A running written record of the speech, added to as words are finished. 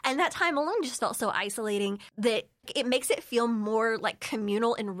And that time alone just felt so isolating that it makes it feel more like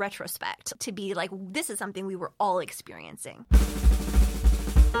communal in retrospect to be like, this is something we were all experiencing.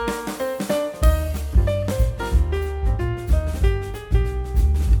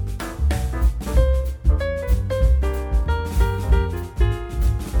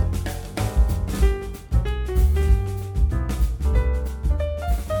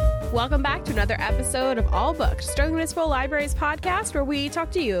 Welcome back to another episode of All Booked, Sterling Municipal Library's podcast, where we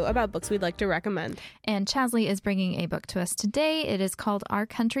talk to you about books we'd like to recommend. And Chasley is bringing a book to us today. It is called Our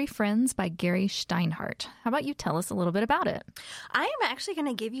Country Friends by Gary Steinhardt. How about you tell us a little bit about it? I am actually going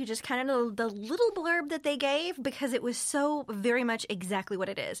to give you just kind of the little blurb that they gave because it was so very much exactly what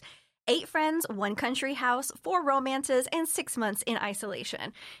it is. 8 friends, 1 country house, 4 romances, and 6 months in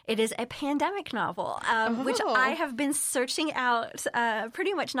isolation. It is a pandemic novel, which I have been searching out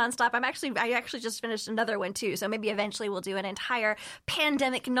pretty much nonstop. I actually just finished another one too, so maybe eventually we'll do an entire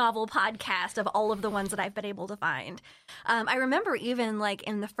pandemic novel podcast of all of the ones that I've been able to find. I remember even like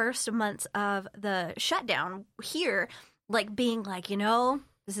in the first months of the shutdown here, like being like,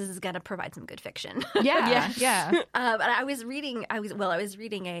 this is going to provide some good fiction. Yeah. But I was reading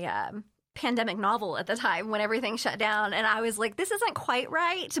a pandemic novel at the time when everything shut down, and I was like, this isn't quite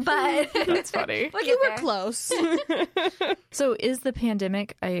right, but That's funny. We'll You get were there. close. So is the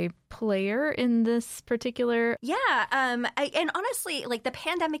pandemic a player in this particular? Yeah, and honestly, like the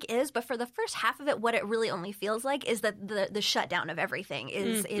pandemic is, but for the first half of it, what it really only feels like is that the shutdown of everything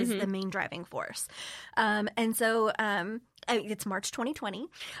is the main driving force, and so. It's March 2020,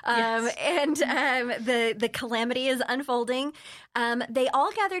 Yes. and the calamity is unfolding. They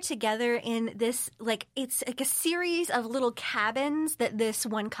all gather together in this, it's like a series of little cabins that this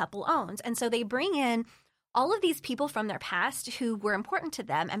one couple owns. And so they bring in all of these people from their past who were important to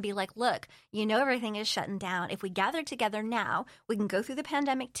them and be like, look, everything is shutting down. If we gather together now, we can go through the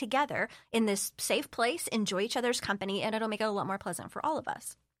pandemic together in this safe place, enjoy each other's company, and it'll make it a lot more pleasant for all of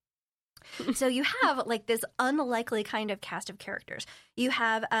us. So you have like this unlikely kind of cast of characters. You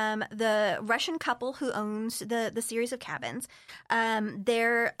have the Russian couple who owns the series of cabins.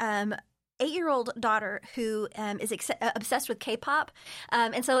 Their 8-year-old daughter who is obsessed with K-pop.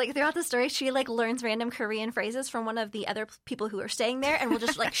 And so like throughout the story, she like learns random Korean phrases from one of the other people who are staying there and will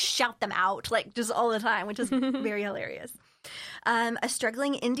just like shout them out like just all the time, which is very hilarious. A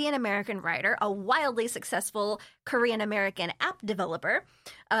struggling Indian-American writer, a wildly successful Korean-American app developer,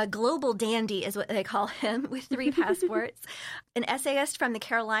 a global dandy is what they call him, with 3 passports, an essayist from the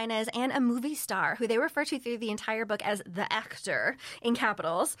Carolinas, and a movie star who they refer to through the entire book as the actor in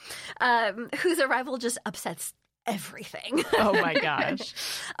capitals, whose arrival just upsets everything. Oh my gosh.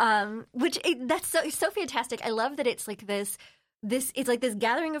 That's so fantastic. I love that it's like this it's like this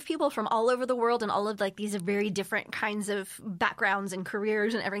gathering of people from all over the world and all of like these very different kinds of backgrounds and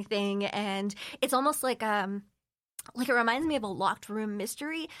careers and everything. And it's almost like it reminds me of a locked room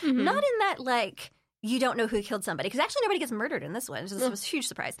mystery. Mm-hmm. Not in that like you don't know who killed somebody, because actually nobody gets murdered in this one. This was a huge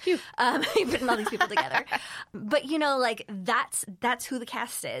surprise. Putting all these people together. But like that's who the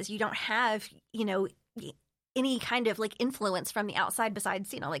cast is. You don't have, any kind of like influence from the outside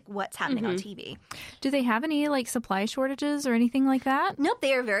besides, like what's happening on TV. Do they have any like supply shortages or anything like that? Nope,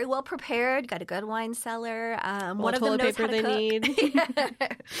 they are very well prepared. Got a good wine cellar. One of them knows how to they cook. need.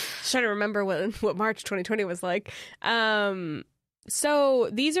 Just trying to remember what March 2020 was like. So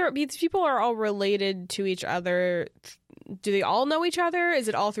these people are all related to each other. Do they all know each other? Is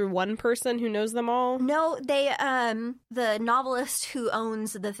it all through one person who knows them all? No, they the novelist who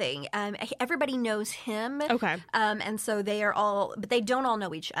owns the thing. Everybody knows him. Okay. And so they are all, but they don't all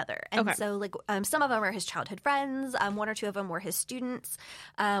know each other. And Okay. so like some of them are his childhood friends. 1 or 2 of them were his students.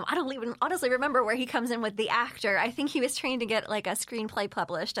 I don't even honestly remember where he comes in with the actor. I think he was trying to get like a screenplay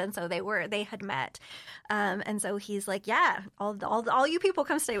published, and so they had met. And so he's like, yeah, all you people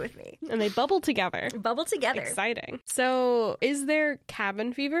come stay with me. And they bubble together. Bubble together. Exciting. So is there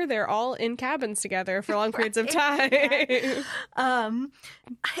cabin fever? They're all in cabins together for long periods of time. I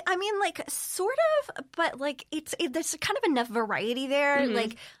mean, like, sort of, but, like, there's kind of enough variety there. Mm-hmm.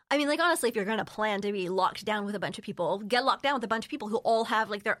 Like, I mean, like, honestly, if you're going to plan to be locked down with a bunch of people, get locked down with a bunch of people who all have,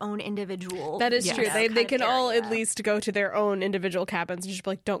 like, their own individual. That is true. They kind can of all area. at least go to their own individual cabins and just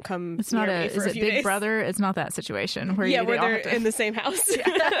be like, don't come It's not near me for is it few Big days. Brother? It's not that situation where Yeah, they where all they're have to- in the same house.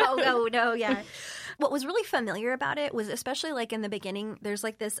 Oh, no, yeah. What was really familiar about it was, especially like in the beginning, there's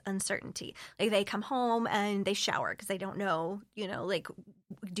like this uncertainty. Like they come home and they shower because they don't know, like,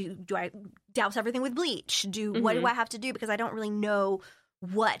 do I douse everything with bleach? What do I have to do? Because I don't really know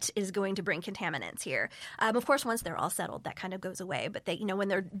what is going to bring contaminants here. Of course, once they're all settled, that kind of goes away. But they, when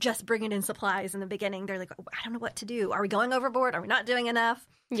they're just bringing in supplies in the beginning, they're like, I don't know what to do. Are we going overboard? Are we not doing enough?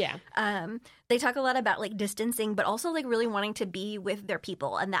 Yeah. They talk a lot about like distancing, but also like really wanting to be with their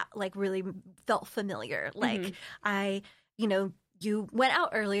people. And that like really felt familiar. Like you went out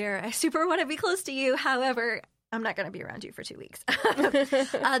earlier. I super want to be close to you. However, I'm not going to be around you for 2 weeks.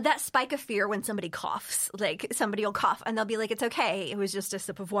 That spike of fear when somebody coughs, like somebody will cough and they'll be like, it's okay. It was just a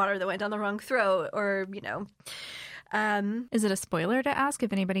sip of water that went down the wrong throat, or, Is it a spoiler to ask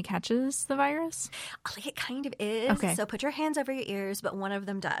if anybody catches the virus? Like it kind of is. Okay. So put your hands over your ears, but one of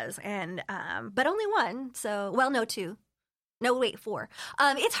them does. And, but only one. So, well, no, 2. No, wait, 4.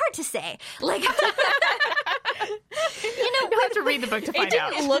 It's hard to say. Like, you have to read the book to find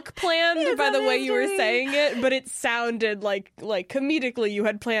out. It didn't look planned by the way you were mystery. saying it, but it sounded like comedically you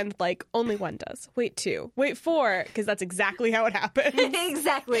had planned like only 1 does. Wait, 2. Wait, 4, because that's exactly how it happened.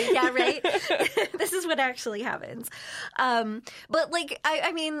 Exactly. Yeah, right. This is what actually happens. But like,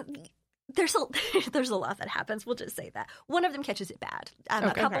 I mean, there's a lot that happens. We'll just say that one of them catches it bad.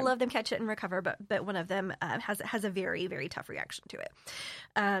 A couple of them catch it and recover, but one of them has a very, very tough reaction to it.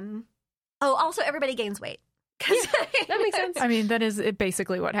 Also, everybody gains weight. That makes sense. I mean, that is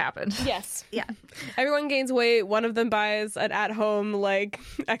basically what happened. Yes. Yeah. Everyone gains weight. One of them buys an at-home like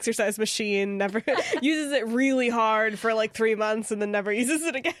exercise machine, never uses it really hard for like 3 months and then never uses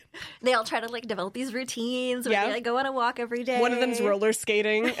it again. They all try to like develop these routines where they like go on a walk every day. One of them's roller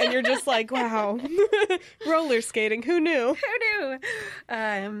skating, and you're just like, wow, roller skating. Who knew? Who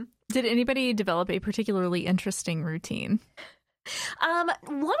knew? Did anybody develop a particularly interesting routine? One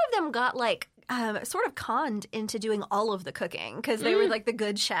of them got like sort of conned into doing all of the cooking because they were like the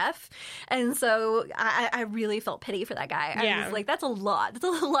good chef, and so I really felt pity for that guy. I was like, that's a lot.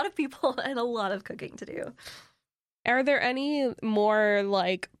 That's a lot of people and a lot of cooking to do. Are there any more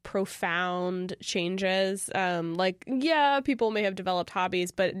like profound changes? People may have developed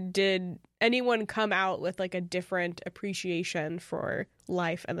hobbies, but did anyone come out with like a different appreciation for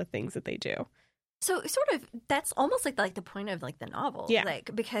life and the things that they do? So sort of that's almost like the point of like the novel, Yeah. like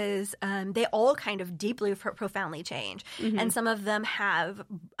because they all kind of deeply profoundly change, and some of them have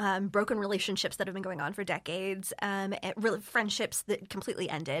broken relationships that have been going on for decades, friendships that completely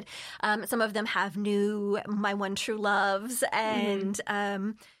ended. Some of them have new my one true loves, and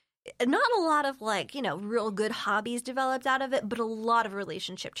not a lot of real good hobbies developed out of it, but a lot of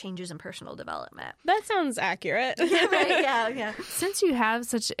relationship changes and personal development. That sounds accurate. Right? Yeah. Since you have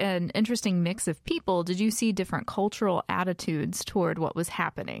such an interesting mix of people, did you see different cultural attitudes toward what was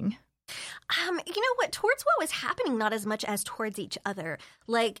happening? You know what? Towards what was happening, not as much as towards each other.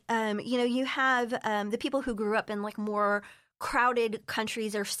 Like, you have the people who grew up in like more crowded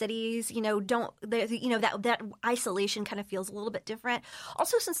countries or cities, that isolation kind of feels a little bit different.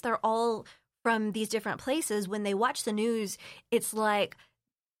 Also, since they're all from these different places, when they watch the news, it's like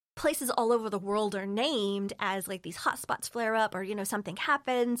places all over the world are named as like these hotspots flare up or, something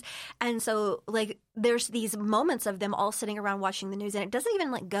happens. And so like there's these moments of them all sitting around watching the news, and it doesn't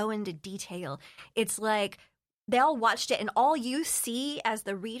even like go into detail. It's like they all watched it, and all you see as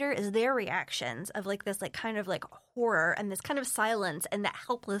the reader is their reactions of like this like kind of like horror and this kind of silence and that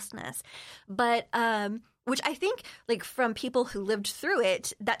helplessness. But which I think like from people who lived through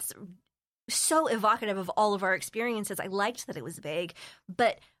it, that's so evocative of all of our experiences. I liked that it was vague,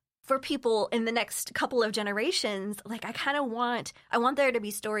 but for people in the next couple of generations, like I want there to be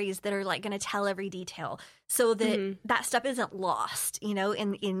stories that are like going to tell every detail so that that stuff isn't lost,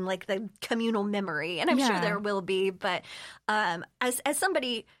 in like the communal memory. And I'm sure there will be, but as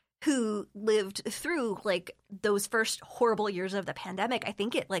somebody who lived through like those first horrible years of the pandemic, I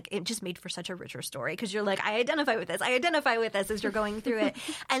think it just made for such a richer story because you're like, I identify with this as you're going through it.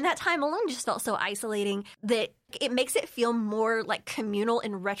 And that time alone just felt so isolating that it makes it feel more like communal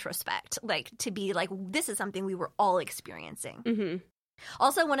in retrospect, like to be like, this is something we were all experiencing. Mm-hmm.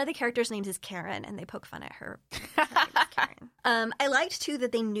 Also, one of the characters' names is Karen, and they poke fun at her. Her name is Karen. I liked, too,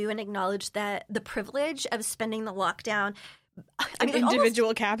 that they knew and acknowledged that the privilege of spending the lockdown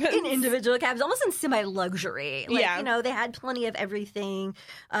individual cabins, almost in semi-luxury. Like, they had plenty of everything.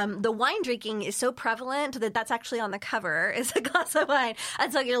 The wine drinking is so prevalent that that's actually on the cover is a glass of wine.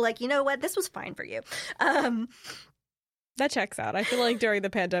 And so you're like, you know what? This was fine for you. That checks out. I feel like during the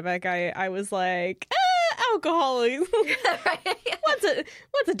pandemic, I was like, alcohol. Right?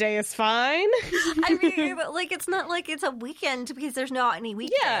 Once once a day is fine. I mean, like, it's not like it's a weekend because there's not any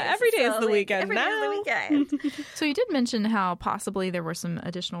weekdays. Yeah, every day is the weekend every day is the weekend. So you did mention how possibly there were some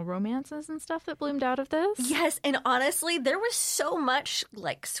additional romances and stuff that bloomed out of this. Yes, and honestly, there was so much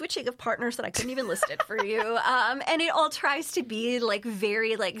like switching of partners that I couldn't even list it for you. And it all tries to be like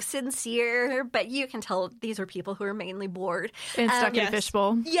very like sincere, but you can tell these are people who are mainly bored And stuck in a yes.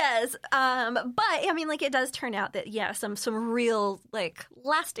 fishbowl. Yes, but I mean, like, it does turn out that some real like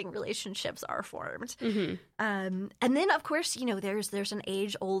lasting relationships are formed. Mm-hmm. And then, of course, you know, there's an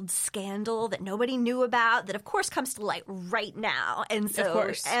age-old scandal that nobody knew about that, of course, comes to light right now. And so Of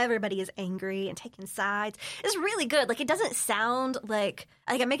course. everybody is angry and taking sides. It's really good. Like, it doesn't sound like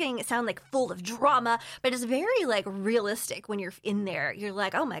I'm making it sound like full of drama, but it's very, like, realistic when you're in there. You're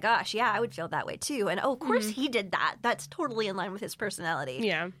like, oh, my gosh, yeah, I would feel that way, too. And, oh, of course he did that. That's totally in line with his personality.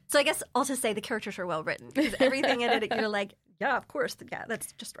 Yeah. So I guess I'll just say the characters are well written. Because everything in it, you're like, yeah, of course. Yeah,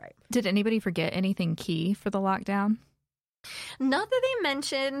 that's just right. Did anybody forget anything key for the lockdown? Not that they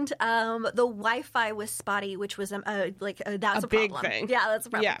mentioned the Wi-Fi was spotty, which was that was A a big problem. thing. Yeah, that's a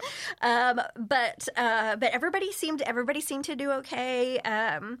problem. Yeah. But everybody seemed to do okay.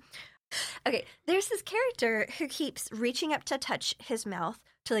 Okay, there's this character who keeps reaching up to touch his mouth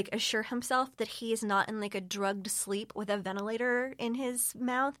to like assure himself that he is not in like a drugged sleep with a ventilator in his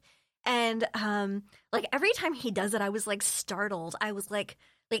mouth. And like every time he does it, I was like startled. I was like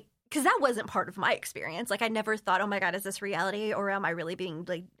because that wasn't part of my experience. Like I never thought, oh my God, is this reality, or am I really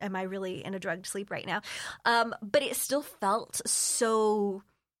in a drugged sleep right now? But it still felt so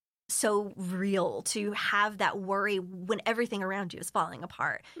real to have that worry when everything around you is falling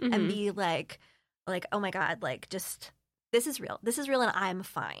apart and be like, oh my God, like just this is real and I'm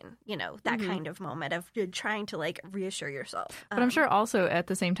fine. You know, that kind of moment of trying to like reassure yourself. But I'm sure also at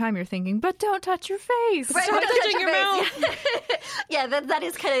the same time you're thinking, but don't touch your face. Right, Stop touching your mouth. Yeah, that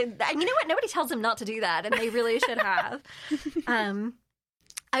is kind of. You know what? Nobody tells him not to do that, and they really should have.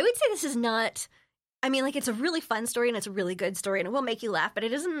 I would say this is not. I mean, like, it's a really fun story and it's a really good story and it will make you laugh, but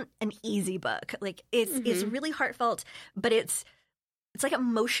it isn't an easy book. Like, it's really heartfelt, but it's like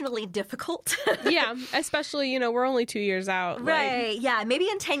emotionally difficult. Yeah, especially, you know, we're only 2 years out. Right. Yeah. Maybe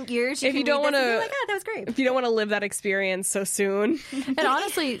in 10 years, If you don't want wanna- to. Like, oh, that was great. If you don't want to live that experience so soon. And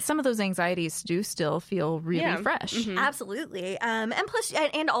honestly, some of those anxieties do still feel really Yeah. fresh. Absolutely. And plus,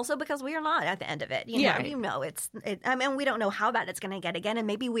 and also because we are not at the end of it. You know, Yeah. you know, I mean, we don't know how bad it's going to get again. And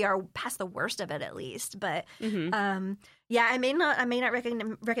maybe we are past the worst of it at least. But, yeah, I may not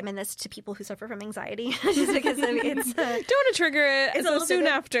recommend this to people who suffer from anxiety just because I mean, it's. Don't want to trigger it It's a so little soon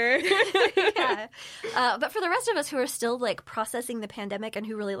bit- after. Yeah. But for the rest of us who are still like processing the pandemic and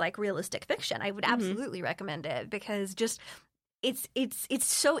who really like realistic fiction, I would absolutely recommend it because just it's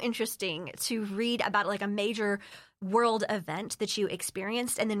so interesting to read about like a major world event that you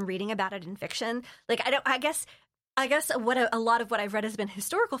experienced and then reading about it in fiction. Like I guess what a lot of what I've read has been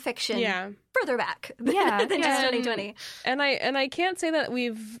historical fiction Yeah. further back Yeah, than just 2020. And I can't say that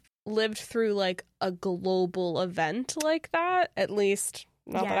we've lived through like a global event like that, at least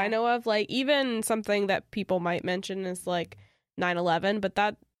not that Yeah. I know of. Like even something that people might mention is like 9/11, but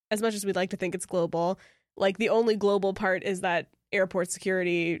that, as much as we'd like to think it's global, like the only global part is that airport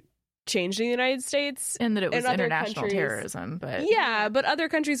security changed in the United States. And that it was In other international countries- terrorism. But Yeah, but other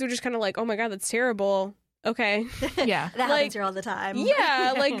countries were just kind of like, oh my God, that's terrible. Okay. yeah. That Like, happens here all the time.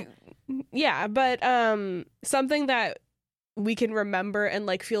 Yeah, like yeah, but something that we can remember and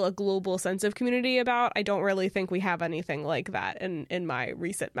like feel a global sense of community about, I don't really think we have anything like that in my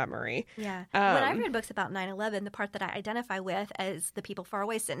recent memory. Yeah. When I read books about 9/11, the part that I identify with as the people far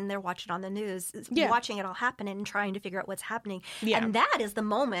away sitting there watching on the news, Yeah. watching it all happen and trying to figure out what's happening. Yeah. And that is the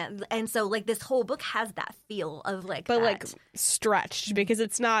moment. And so, like, this whole book has that feel of, like, But that. like stretched because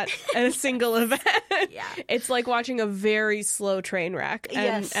it's not a single event. Yeah. It's like watching a very slow train wreck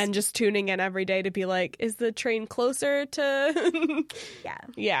and Yes. and just tuning in every day to be like, is the train closer to Yeah.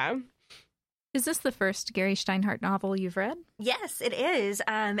 Yeah. Is this the first Gary Steinhardt novel you've read? Yes, it is.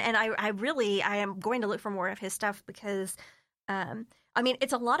 And I am going to look for more of his stuff because, I mean,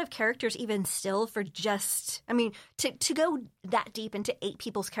 it's a lot of characters even still for just, I mean, to go that deep into 8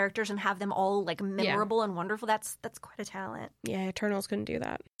 people's characters and have them all like memorable and wonderful, that's quite a talent. Yeah, Eternals couldn't do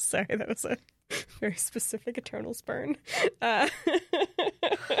that. Sorry, that was a very specific Eternals burn.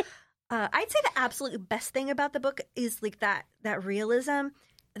 I'd say the absolute best thing about the book is like that realism,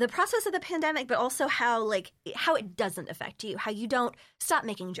 the process of the pandemic, but also how it doesn't affect you, how you don't stop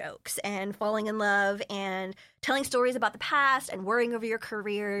making jokes and falling in love and telling stories about the past and worrying over your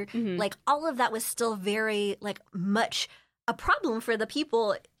career. Like all of that was still very like much a problem for the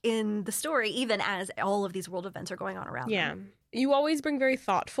people in the story, even as all of these world events are going on around Yeah. them. you always bring very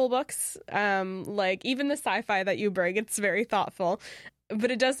thoughtful books. Like even the sci-fi that you bring, it's very thoughtful. But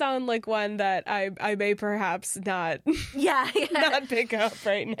it does sound like one that I may perhaps not not pick up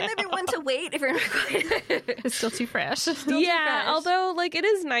right now. Maybe one to wait if you're not quite. It's still too fresh. Although like it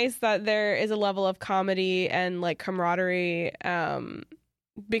is nice that there is a level of comedy and like camaraderie,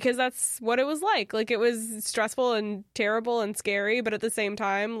 because that's what it was like. Like it was stressful and terrible and scary, but at the same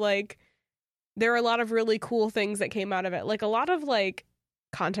time, like there are a lot of really cool things that came out of it. Like a lot of like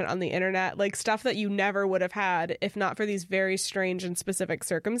content on the internet, like stuff that you never would have had if not for these very strange and specific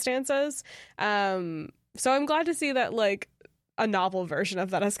circumstances. So I'm glad to see that like a novel version of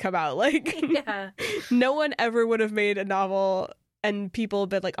that has come out. Like no one ever would have made a novel and people have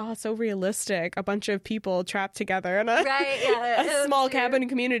been like, oh, it's so realistic. A bunch of people trapped together in a small cabin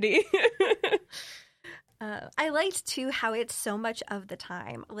community. I liked too how it's so much of the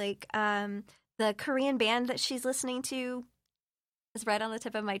time. Like the Korean band that she's listening to is right on the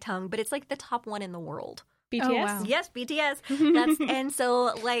tip of my tongue, but it's like the top one in the world. BTS? Oh, wow. Yes, BTS. And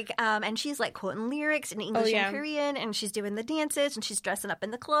so like, and she's like quoting lyrics in English and Korean, and she's doing the dances, and she's dressing up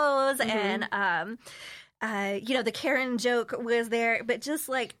in the clothes, and the Karen joke was there, but just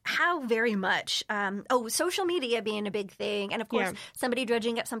like how very much, social media being a big thing. And of course, somebody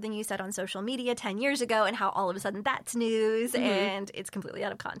dredging up something you said on social media 10 years ago and how all of a sudden that's news and it's completely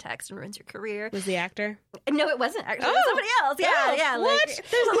out of context and ruins your career. Was the actor? No, it wasn't actually. It was somebody else. Yeah. What? Like,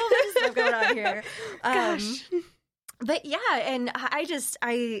 there's a whole bunch of stuff going on here. Gosh. But yeah, and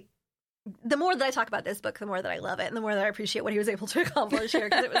the more that I talk about this book, the more that I love it and the more that I appreciate what he was able to accomplish here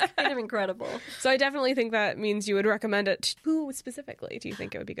because it was kind of incredible. So I definitely think that means you would recommend it. Who specifically do you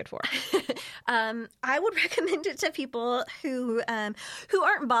think it would be good for? I would recommend it to people who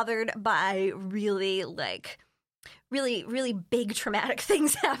aren't bothered by really big traumatic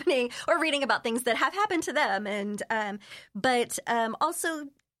things happening or reading about things that have happened to them. And but also,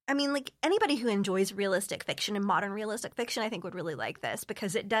 I mean, like anybody who enjoys realistic fiction and modern realistic fiction, I think would really like this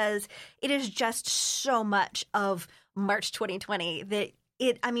because it is just so much of March 2020 that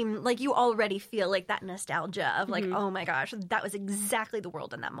you already feel like that nostalgia of like, oh my gosh, that was exactly the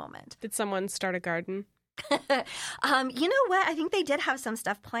world in that moment. Did someone start a garden? You know what? I think they did have some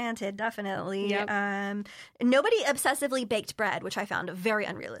stuff planted, definitely. Yep. Nobody obsessively baked bread, which I found very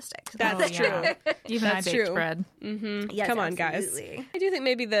unrealistic. That's true. Even That's I baked true. bread. Mm-hmm. Yes, Come on, absolutely. guys. I do think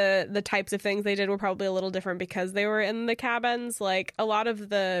maybe the types of things they did were probably a little different because they were in the cabins. Like a lot of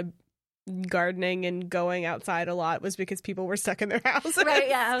the gardening and going outside a lot was because people were stuck in their houses. Right,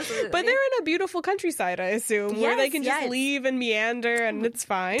 yeah, absolutely. But they're in a beautiful countryside, I assume, where they can just leave and meander and it's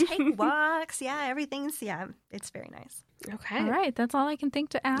fine. Take walks, it's very nice. Okay. All right, that's all I can think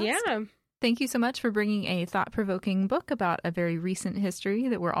to ask. Yeah. Thank you so much for bringing a thought-provoking book about a very recent history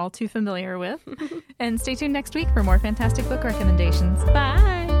that we're all too familiar with. And stay tuned next week for more fantastic book recommendations.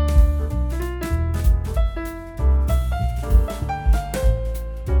 Bye!